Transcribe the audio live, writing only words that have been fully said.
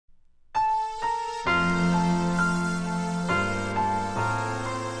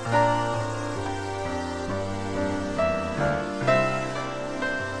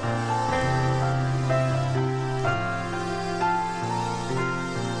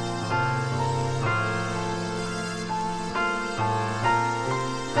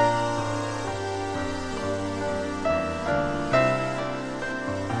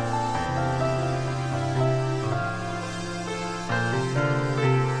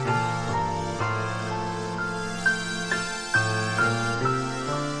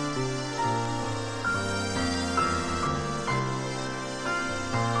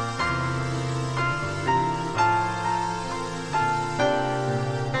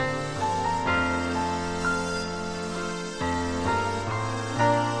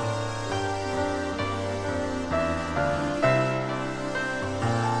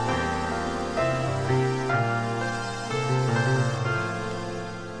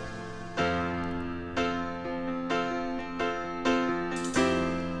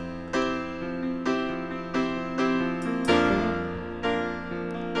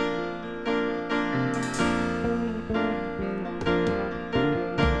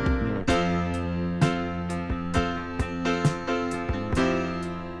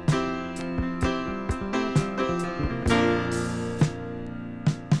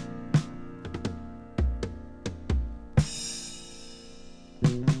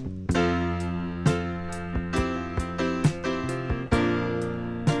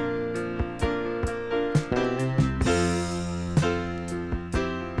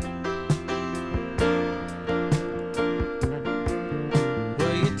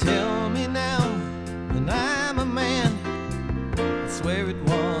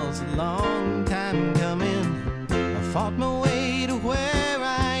a long time coming. I fought my way to where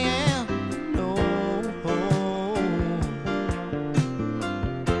I am. Oh,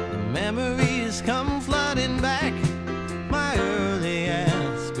 the memories come flooding back, my early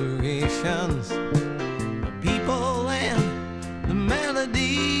aspirations, the people and the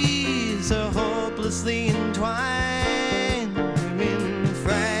melodies are hopelessly entwined. We're in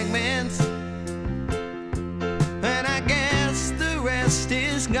fragments, and I guess the rest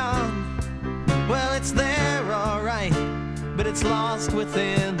is gone. Well, it's there, alright, but it's lost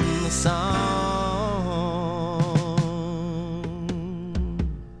within the song.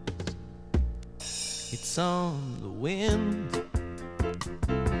 It's on the wind,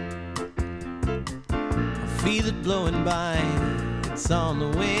 I feel it blowing by. It's on the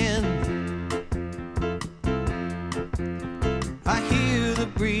wind, I hear the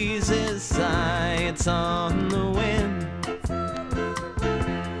breezes sigh. It's on the wind,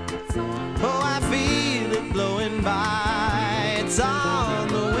 oh, I feel it blowing by. It's on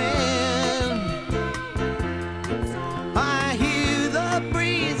the wind, I hear the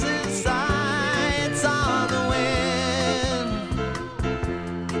breezes sigh. It's on the wind,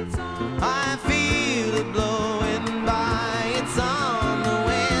 I feel it blowing by. It's on the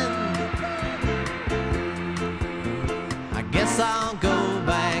wind, I guess I'll go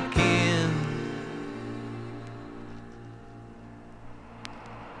back in.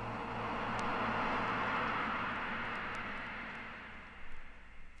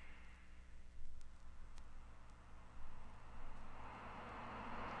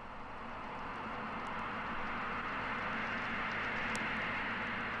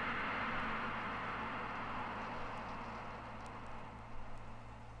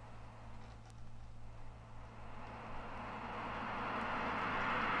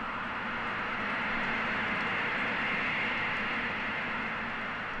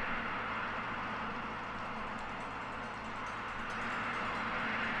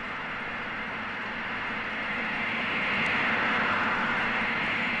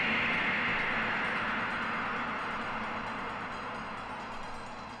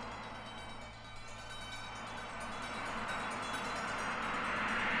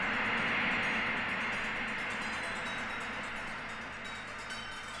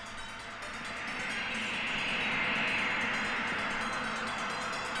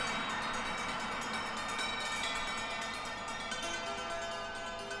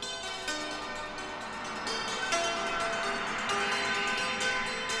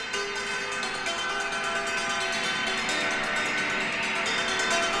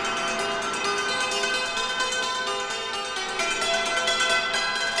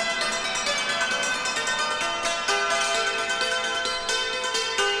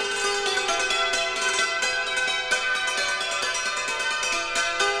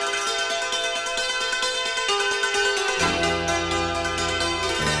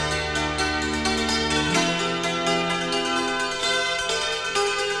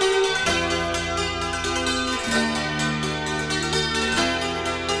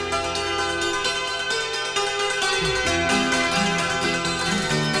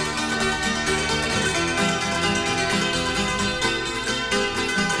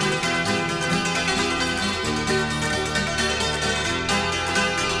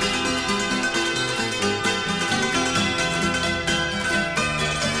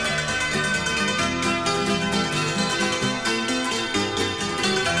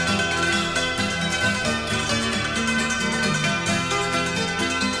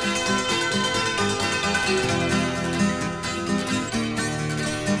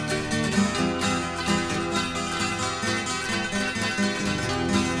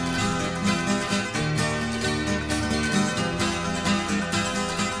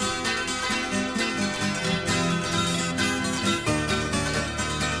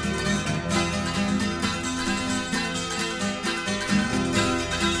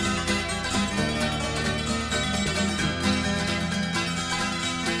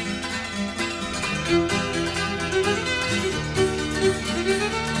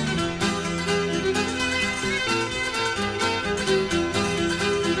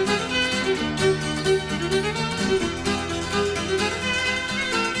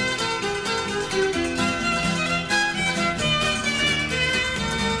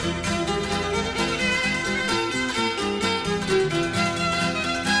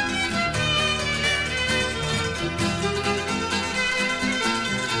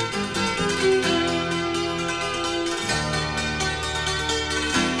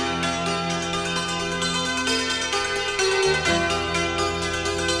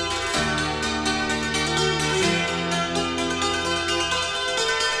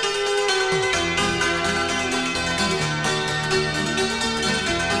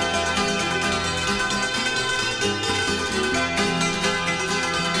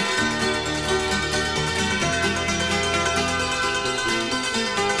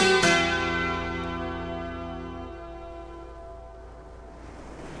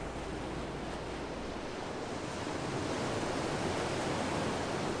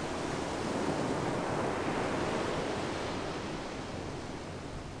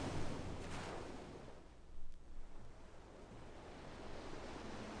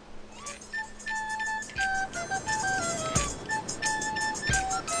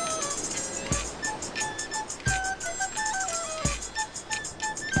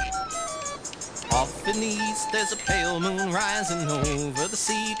 off in the east, there's a pale moon rising. Over the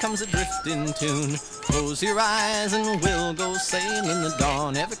sea comes a drifting tune. Close your eyes and we'll go sailing. The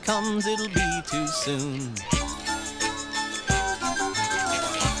dawn ever comes, it'll be too soon.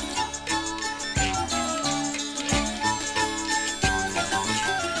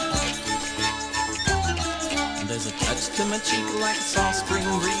 There's a touch to my cheek like a soft spring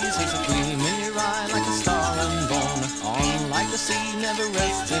breeze. There's a gleam in your eye like a star unborn. On like the sea never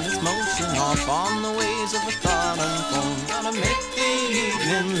rests in its motion. Off on the waves of a thought unformed. Gonna make the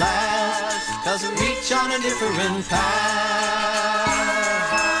evening last, 'cause we reach on a different path.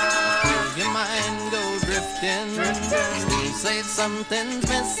 Feel your mind go drifting. You say something's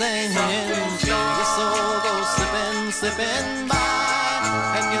missing. Feel your soul go slipping, slipping by,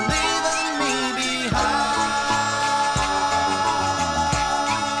 and you're leaving me behind.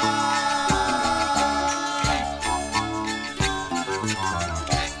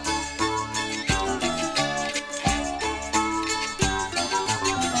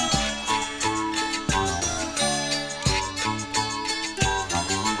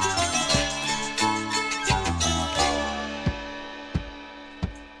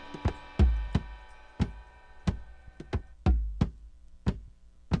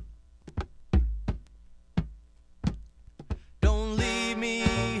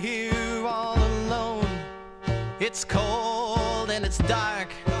 It's cold and it's dark.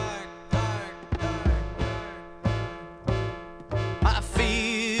 I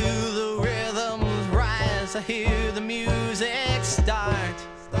feel the rhythms rise. I hear the music start.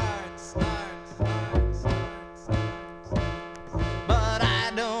 But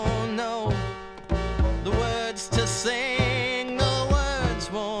I don't know the words to sing. The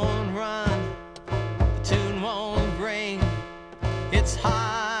words won't run. The tune won't ring. It's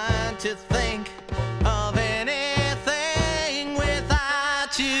hard to think of anything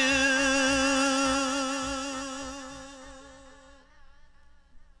without you.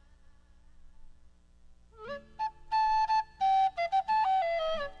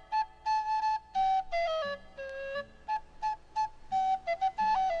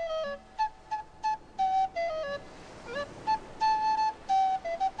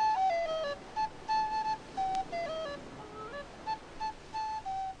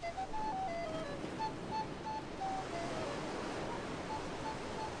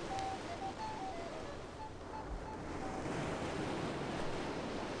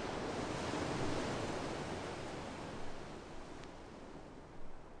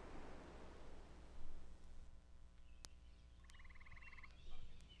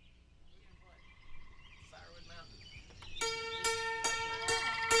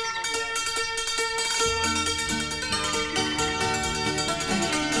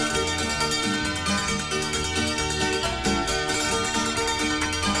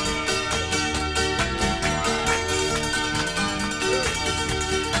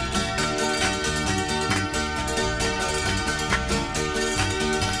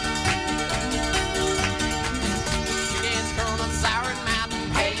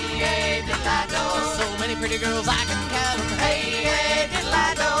 Pretty girls, I can count them. Hey, hey,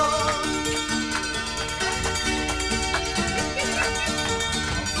 diddle-I-do.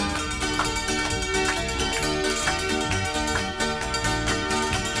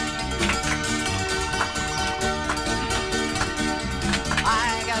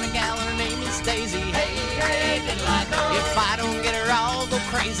 I got a gal and her name is Daisy. Hey, hey, diddle-I-do. If I don't get her, I'll go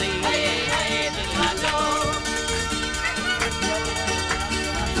crazy. Hey, hey, diddle-I-do.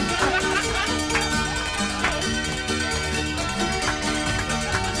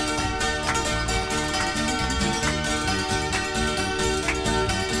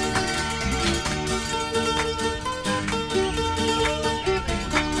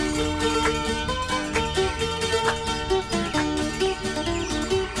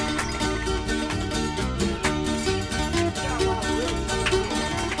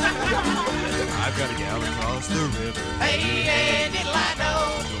 Got a gal across the river. Hey, hey, diddle-I-do.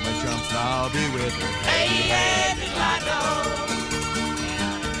 So my chumps and I'll be with her. Hey, hey, diddle-I-do.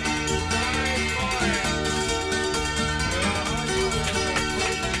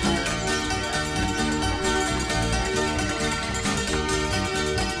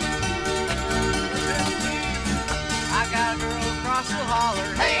 I got a girl across the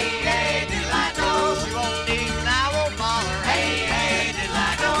holler. Hey, hey, diddle-I-do. She won't dig and I won't bother. Hey, hey,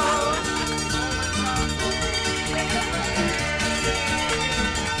 diddle-I-do.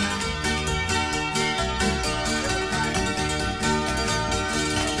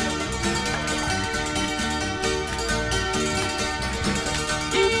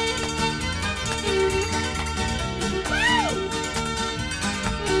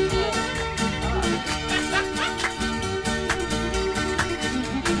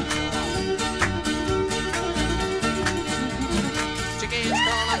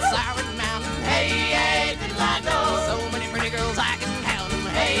 on Sour Mountain. Hey, hey, diddle-I-do. So many pretty girls I can count them.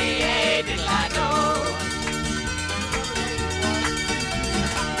 Hey, hey, diddle-I-do.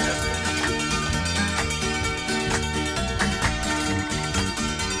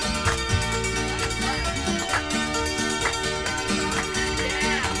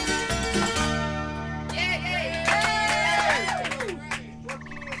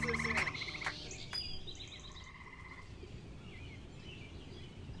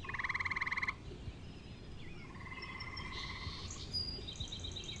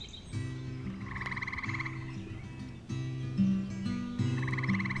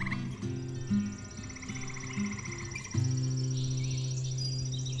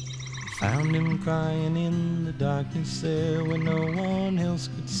 Found him crying in the darkness there where no one else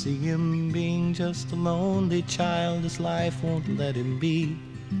could see him, being just a lonely child his life won't let him be.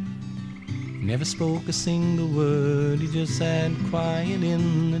 He never spoke a single word, he just sat quiet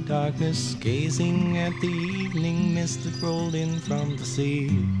in the darkness, gazing at the evening mist that rolled in from the sea.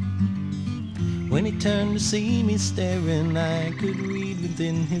 When he turned to see me staring, I could read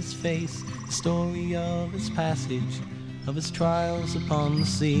within his face the story of his passage, of his trials upon the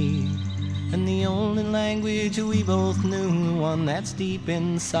sea. And the only language we both knew, one that's deep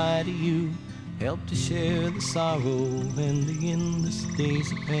inside of you, helped to share the sorrow and the endless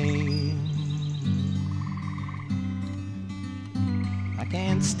days of pain. I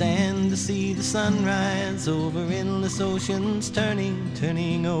can't stand to see the sunrise over endless oceans,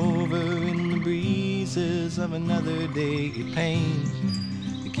 turning over in the breezes of another day of pain.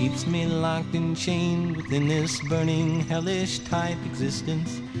 It keeps me locked and chained within this burning hellish type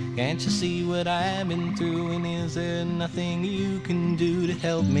existence. Can't you see what I've been through, and is there nothing you can do to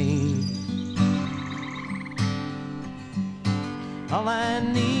help me? All I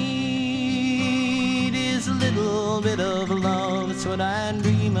need is a little bit of love. It's what I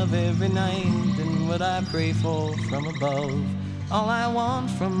dream of every night and what I pray for from above. All I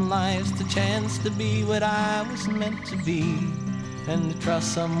want from life's the chance to be what I was meant to be, and to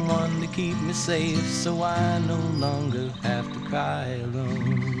trust someone to keep me safe so I no longer have to cry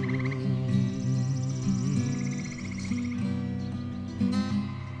alone.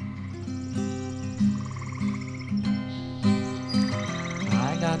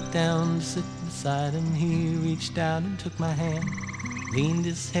 I got down to sit beside him. He reached out and took my hand, leaned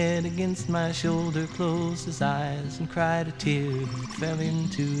his head against my shoulder, closed his eyes and cried a tear that fell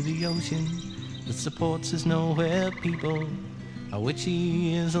into the ocean that supports his nowhere people, which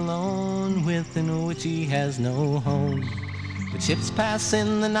he is alone with and which he has no home. But ships pass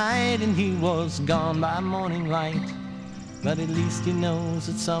in the night and he was gone by morning light, but at least he knows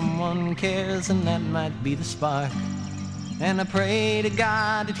that someone cares, and that might be the spark. And I pray to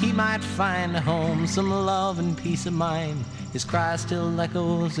God that he might find a home, some love and peace of mind. His cry still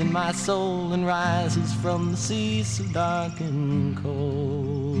echoes in my soul and rises from the seas so dark and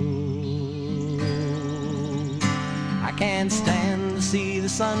cold. I can't stand to see the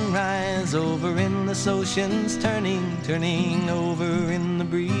sunrise over endless oceans, turning over in the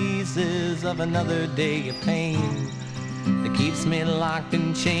breezes of another day of pain. That keeps me locked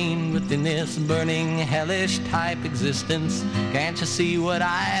and chained within this burning hellish type existence. Can't you see what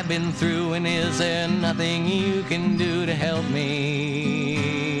I've been through, and is there nothing you can do to help me?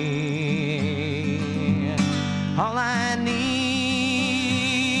 All I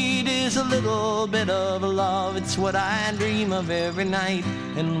need is a little bit of love. It's what I dream of every night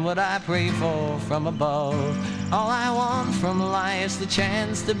and what I pray for from above. All I want from life's the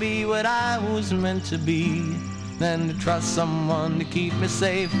chance to be what I was meant to be, than to trust someone to keep me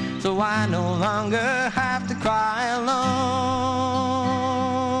safe so I no longer have to cry alone.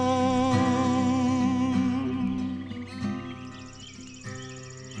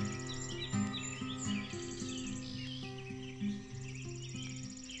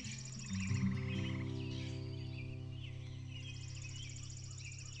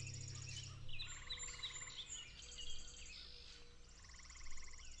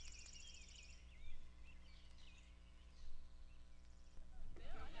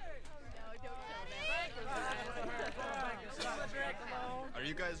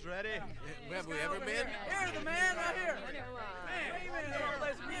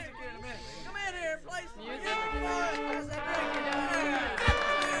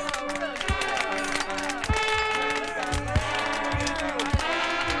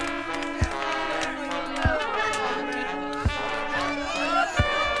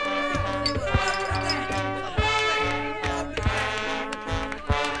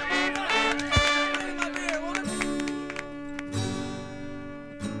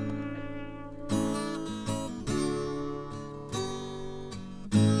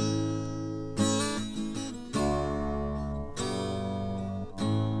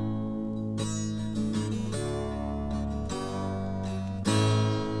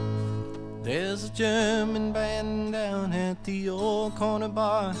 a German band down at the old corner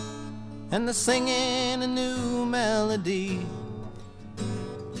bar, and they're singing a new melody.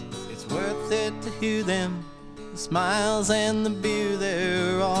 It's worth it to hear them, the smiles and the beer.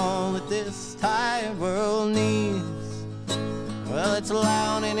 They're all that this tired world needs. Well, it's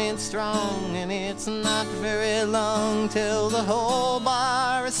loud and it's strong, and it's not very long till the whole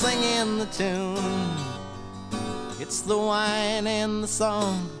bar is singing the tune. It's the wine and the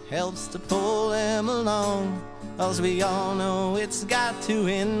song helps to pull them along, 'cause we all know it's got to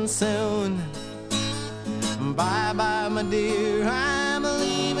end soon. Bye-bye, my dear, I'm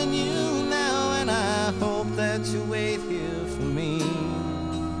leaving you now, and I hope that you wait here for me.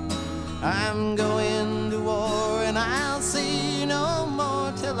 I'm going to war, and I'll see you no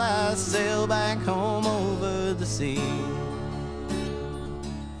more till I sail back home over the sea.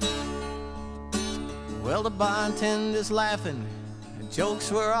 Well, the bartender's laughing, the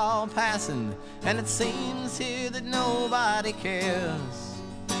jokes were all passing, and it seems here that nobody cares.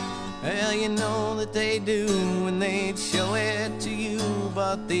 Well, you know that they do when they'd show it to you,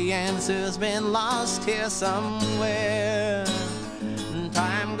 but the answer's been lost here somewhere. And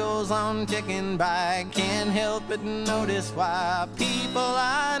time goes on ticking by, can't help but notice why people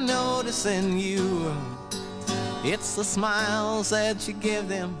are noticing you. It's the smiles that you give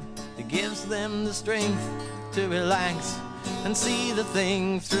them that gives them the strength to relax and see the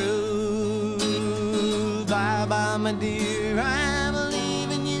thing through. Bye-bye, my dear, I'm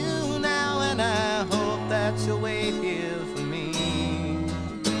leaving you now, and I hope that you'll wait here for me.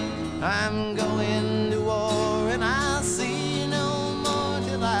 I'm going to war, and I'll see you no more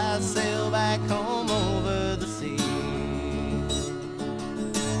till I sail back home over the sea.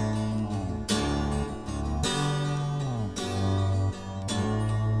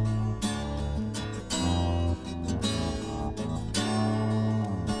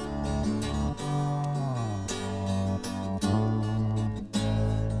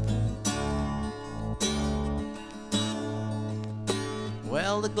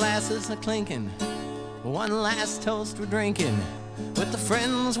 Well, the glasses are clinking, one last toast we're drinking, with the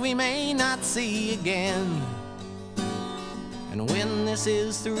friends we may not see again. And when this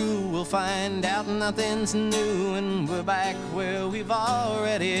is through, we'll find out nothing's new, and we're back where we've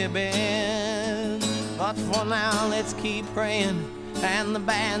already been. But for now, let's keep praying, and the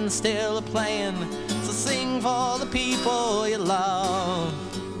band's still a-playing, so sing for the people you love.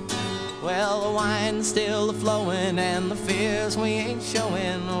 Well, the wine's still a-flowing, and the fears we ain't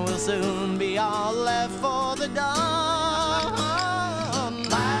showing will soon be all left for the dawn.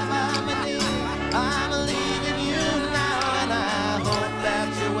 Bye-bye, my dear, I'm leaving you now, and I hope that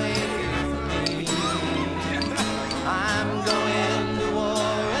you wait here for me. I'm going to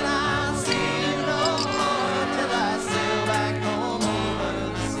war, and I'll see you no more till I sail back home over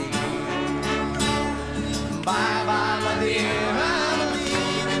the sea. Bye-bye, my dear,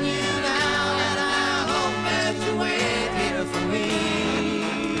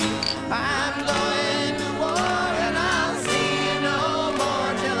 I'm going to war, and I'll see you no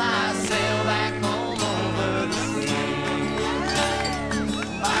more till I sail back home over the sea.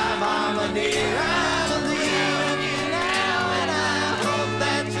 Bye-bye, my dear, I'm leaving you now, and I hope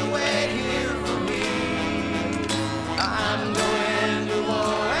that you wait here for me. I'm going to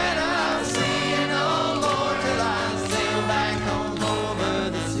war, and I'll see you no more till I sail back home over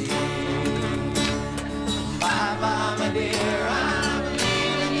the sea. Bye-bye, my dear,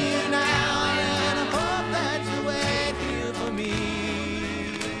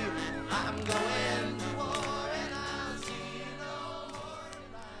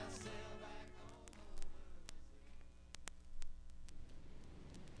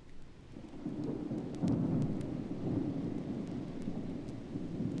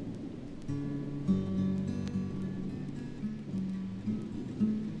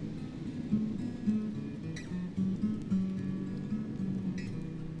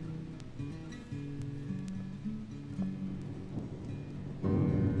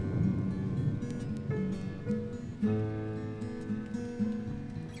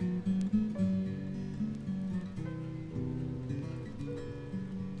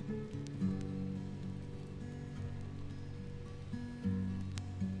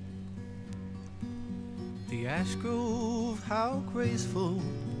 the ash grove, how graceful,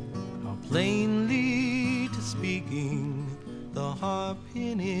 how plainly to speaking, the harp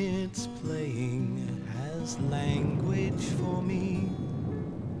in its playing has language for me.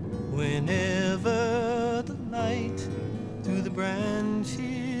 Whenever the light through the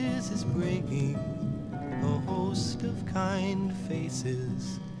branches is breaking, a host of kind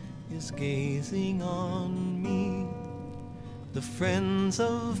faces is gazing on me. The friends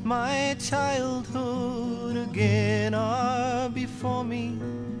of my childhood again are before me.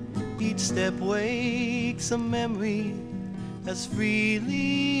 Each step wakes a memory as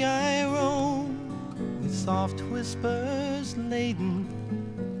freely I roam. With soft whispers laden,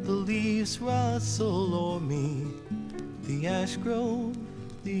 the leaves rustle o'er me. The ash grove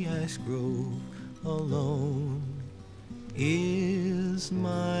alone is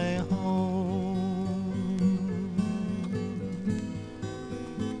my home.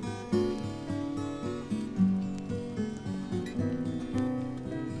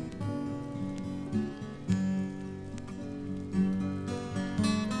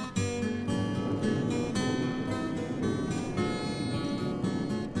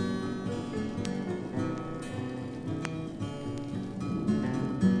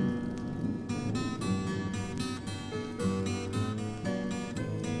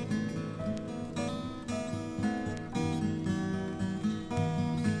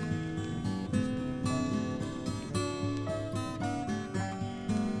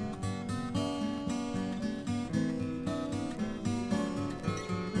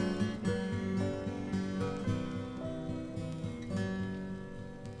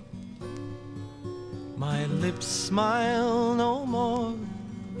 My lips smile no more,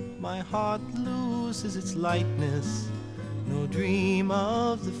 my heart loses its lightness. No dream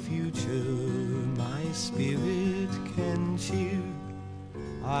of the future my spirit can cheer.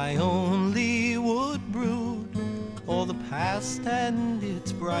 I only would brood o'er the past and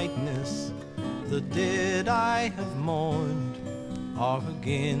its brightness. The dead I have mourned are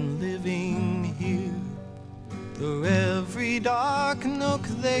again living here. Through every dark nook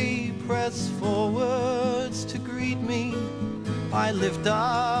they press forwards to greet me. I lift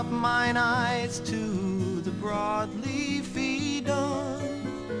up mine eyes to the broad leafy dawn,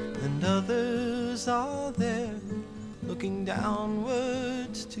 and others are there looking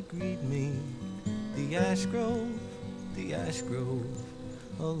downwards to greet me. The ash grove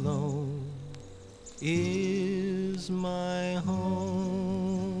alone is my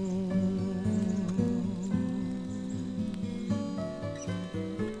home.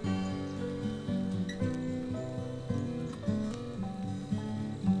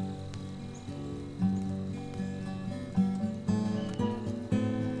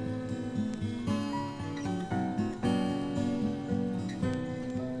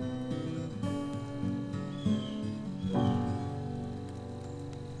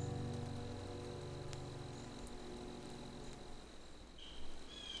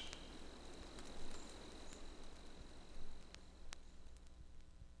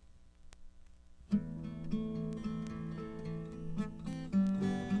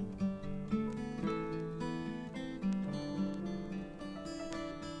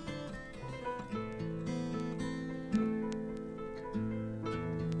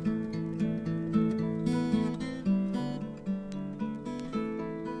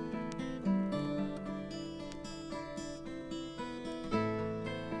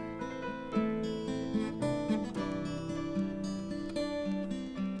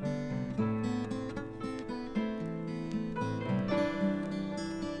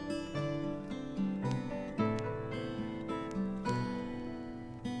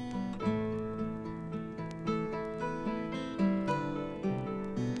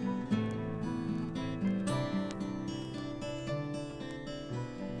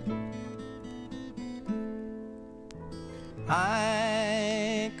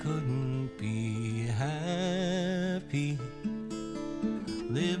 I couldn't be happy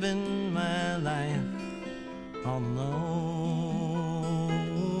living my life alone.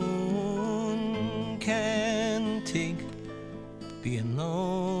 Can't take being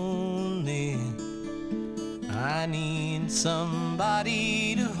lonely. I need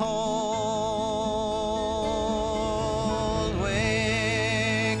somebody to hold.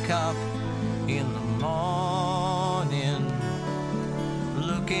 Wake up in the morning,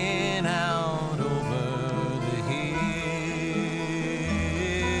 looking out over the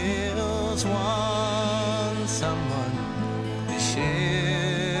hills. Want someone to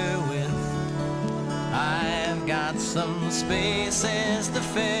share with. I've got some spaces to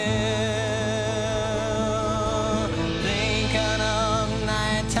fill. Thinking of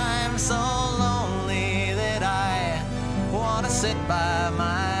nighttime so lonely that I want to sit by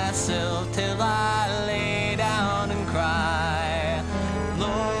myself till I lay down and cry.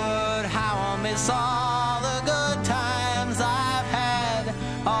 Lord, how I miss all the good times I've had.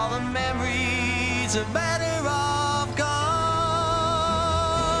 All the memories are better off gone.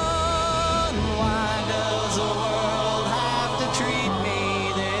 Why does the world have to treat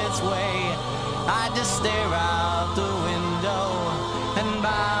me this way? I just stare out the window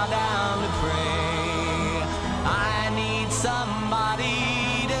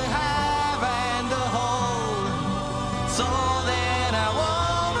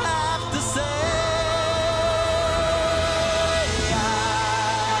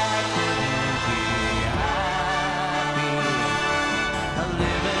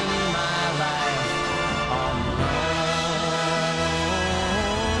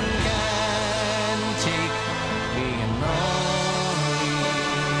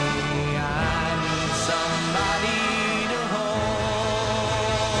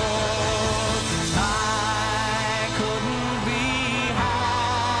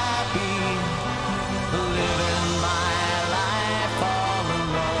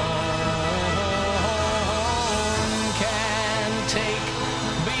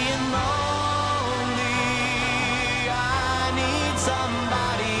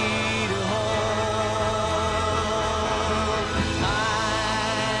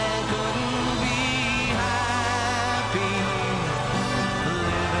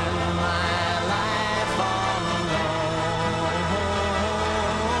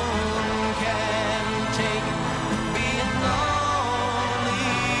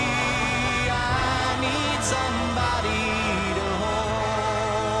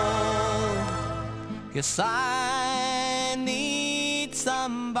Guess I need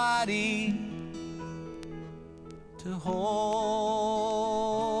somebody to hold.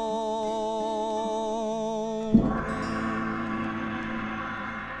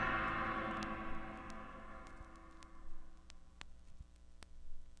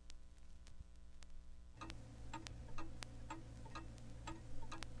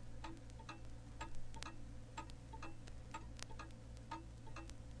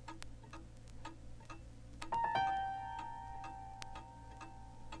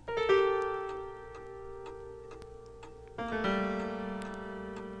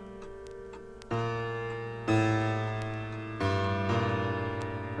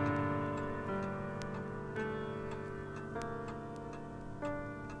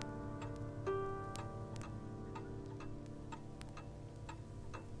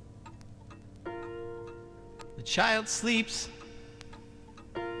 The child sleeps,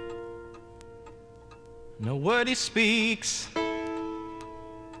 no word he speaks.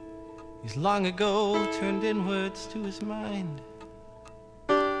 He's long ago turned inwards to his mind.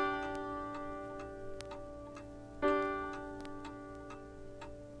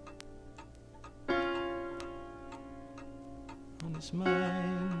 On his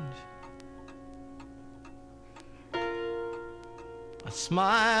mind, a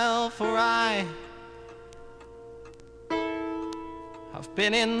smile for I've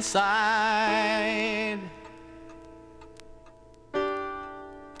been inside.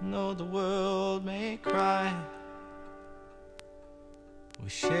 Though the world may cry, we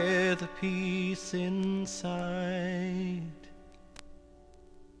share the peace inside.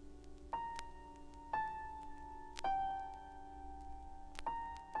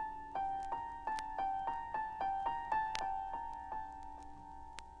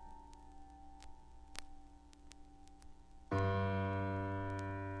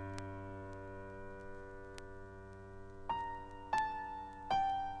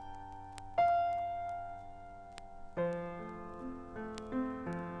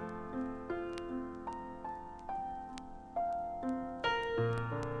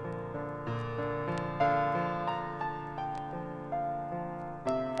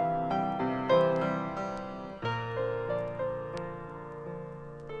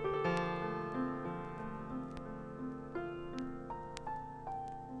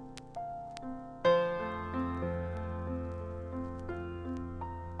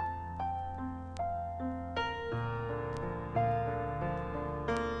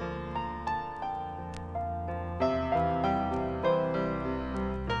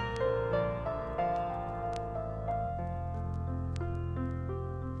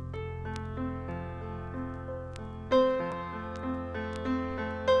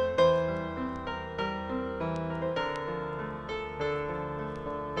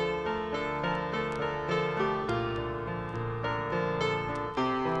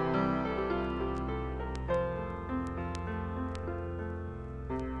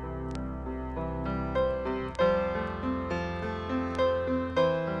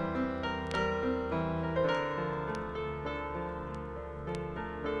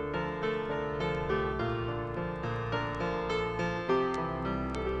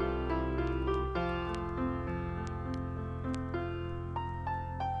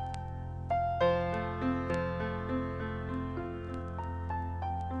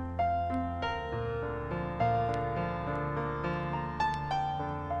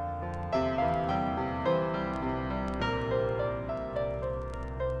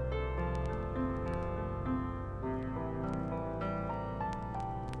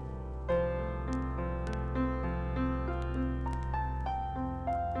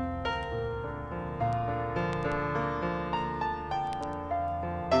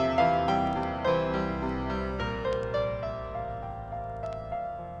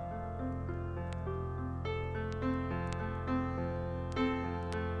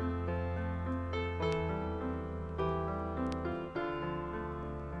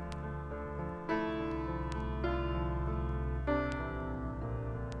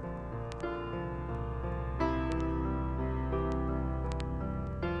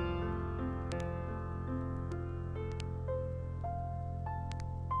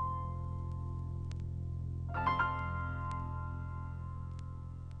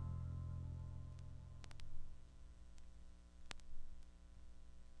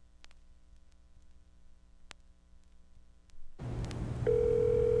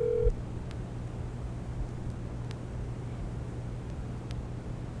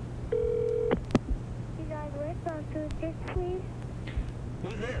 This, please.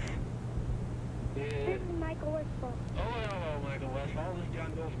 Who's this? This is Michael Westfall. Oh, hello, Michael Westfall. This is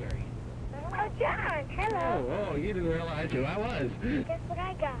John Goldsberry. Oh, John, hello. Oh, you didn't realize who I was. Guess what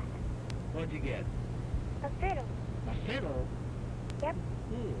I got? What'd you get? A fiddle. A fiddle? Yep.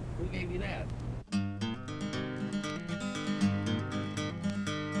 Who gave you that?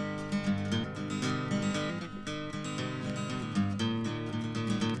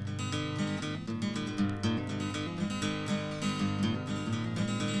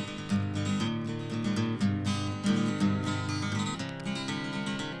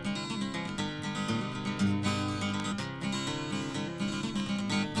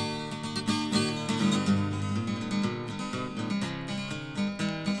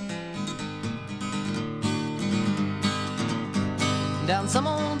 Down some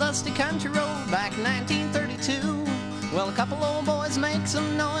old dusty country road back in 1932. Well, a couple old boys make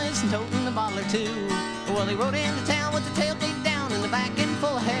some noise and toting a bottle or two. Well, he rode into town with the tailgate down and the back end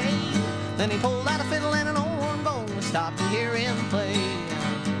full of hay. Then he pulled out a fiddle and an old horn bowl and stopped to hear him play.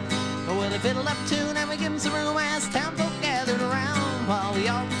 Well, he fiddled up a tune and we give him some room as town folk gathered around. While we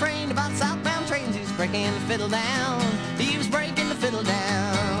all refrained about southbound trains, he was breaking the fiddle down. He was breaking the fiddle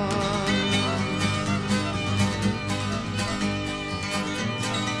down.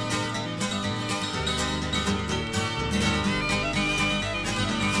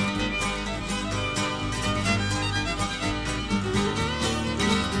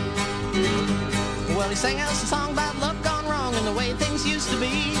 Well, he sang us a song about love gone wrong and the way things used to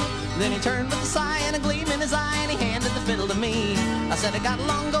be. Then he turned with a sigh and a gleam in his eye and he handed the fiddle to me. I said, I got a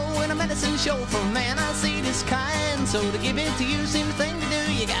long go in a medicine show from a man I see this kind. So to give it to you seemed the thing to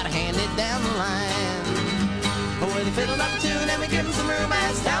do, you gotta hand it down the line. Well, he fiddled up a tune and we give him some room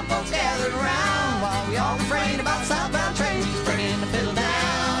as town folks gathered around. While we all refrained about southbound trains, he was breaking the fiddle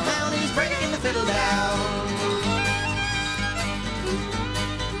down. He was breaking the fiddle down.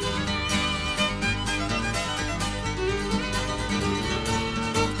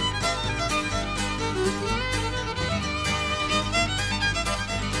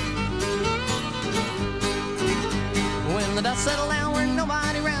 The dust settled down, where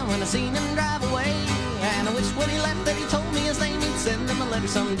nobody around when I seen him drive away. And I wish when he left that he told me his name, he'd send him a letter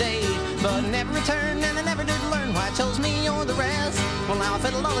someday. But he never returned and I never did learn why I chose me or the rest. Well, now I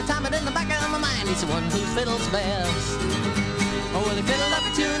fiddle all the time, but in the back of my mind, he's the one who fiddles best. Oh, well, he fiddled up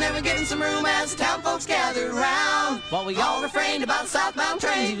a tune and we gave him some room as the town folks gathered around. While we all refrained about southbound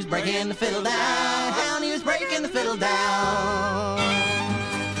trains, he was breaking the fiddle down. He was breaking the fiddle down.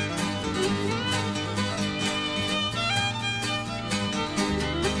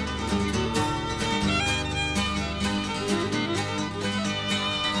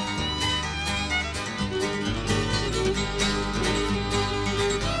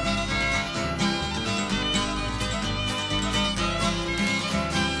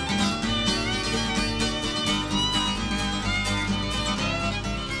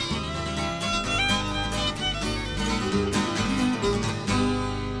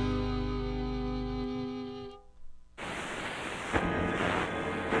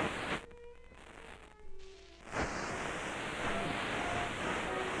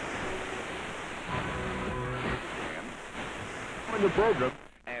 The program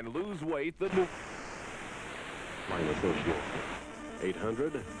and lose weight. The new line association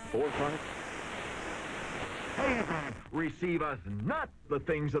 800-45. Hey, receive us not the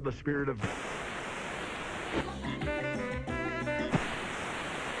things of the spirit of.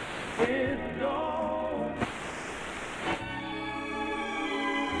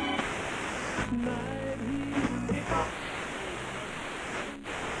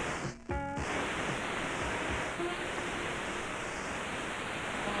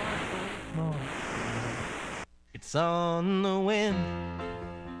 It's on the wind,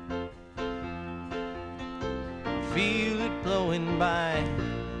 feel it blowing by.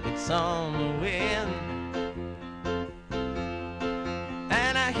 It's on the wind,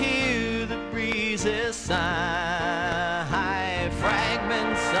 and I hear the breezes sigh.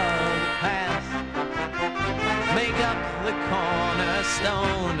 Fragments of the past make up the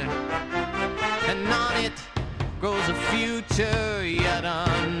cornerstone, and on it grows a future yet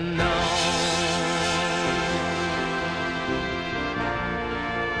unknown.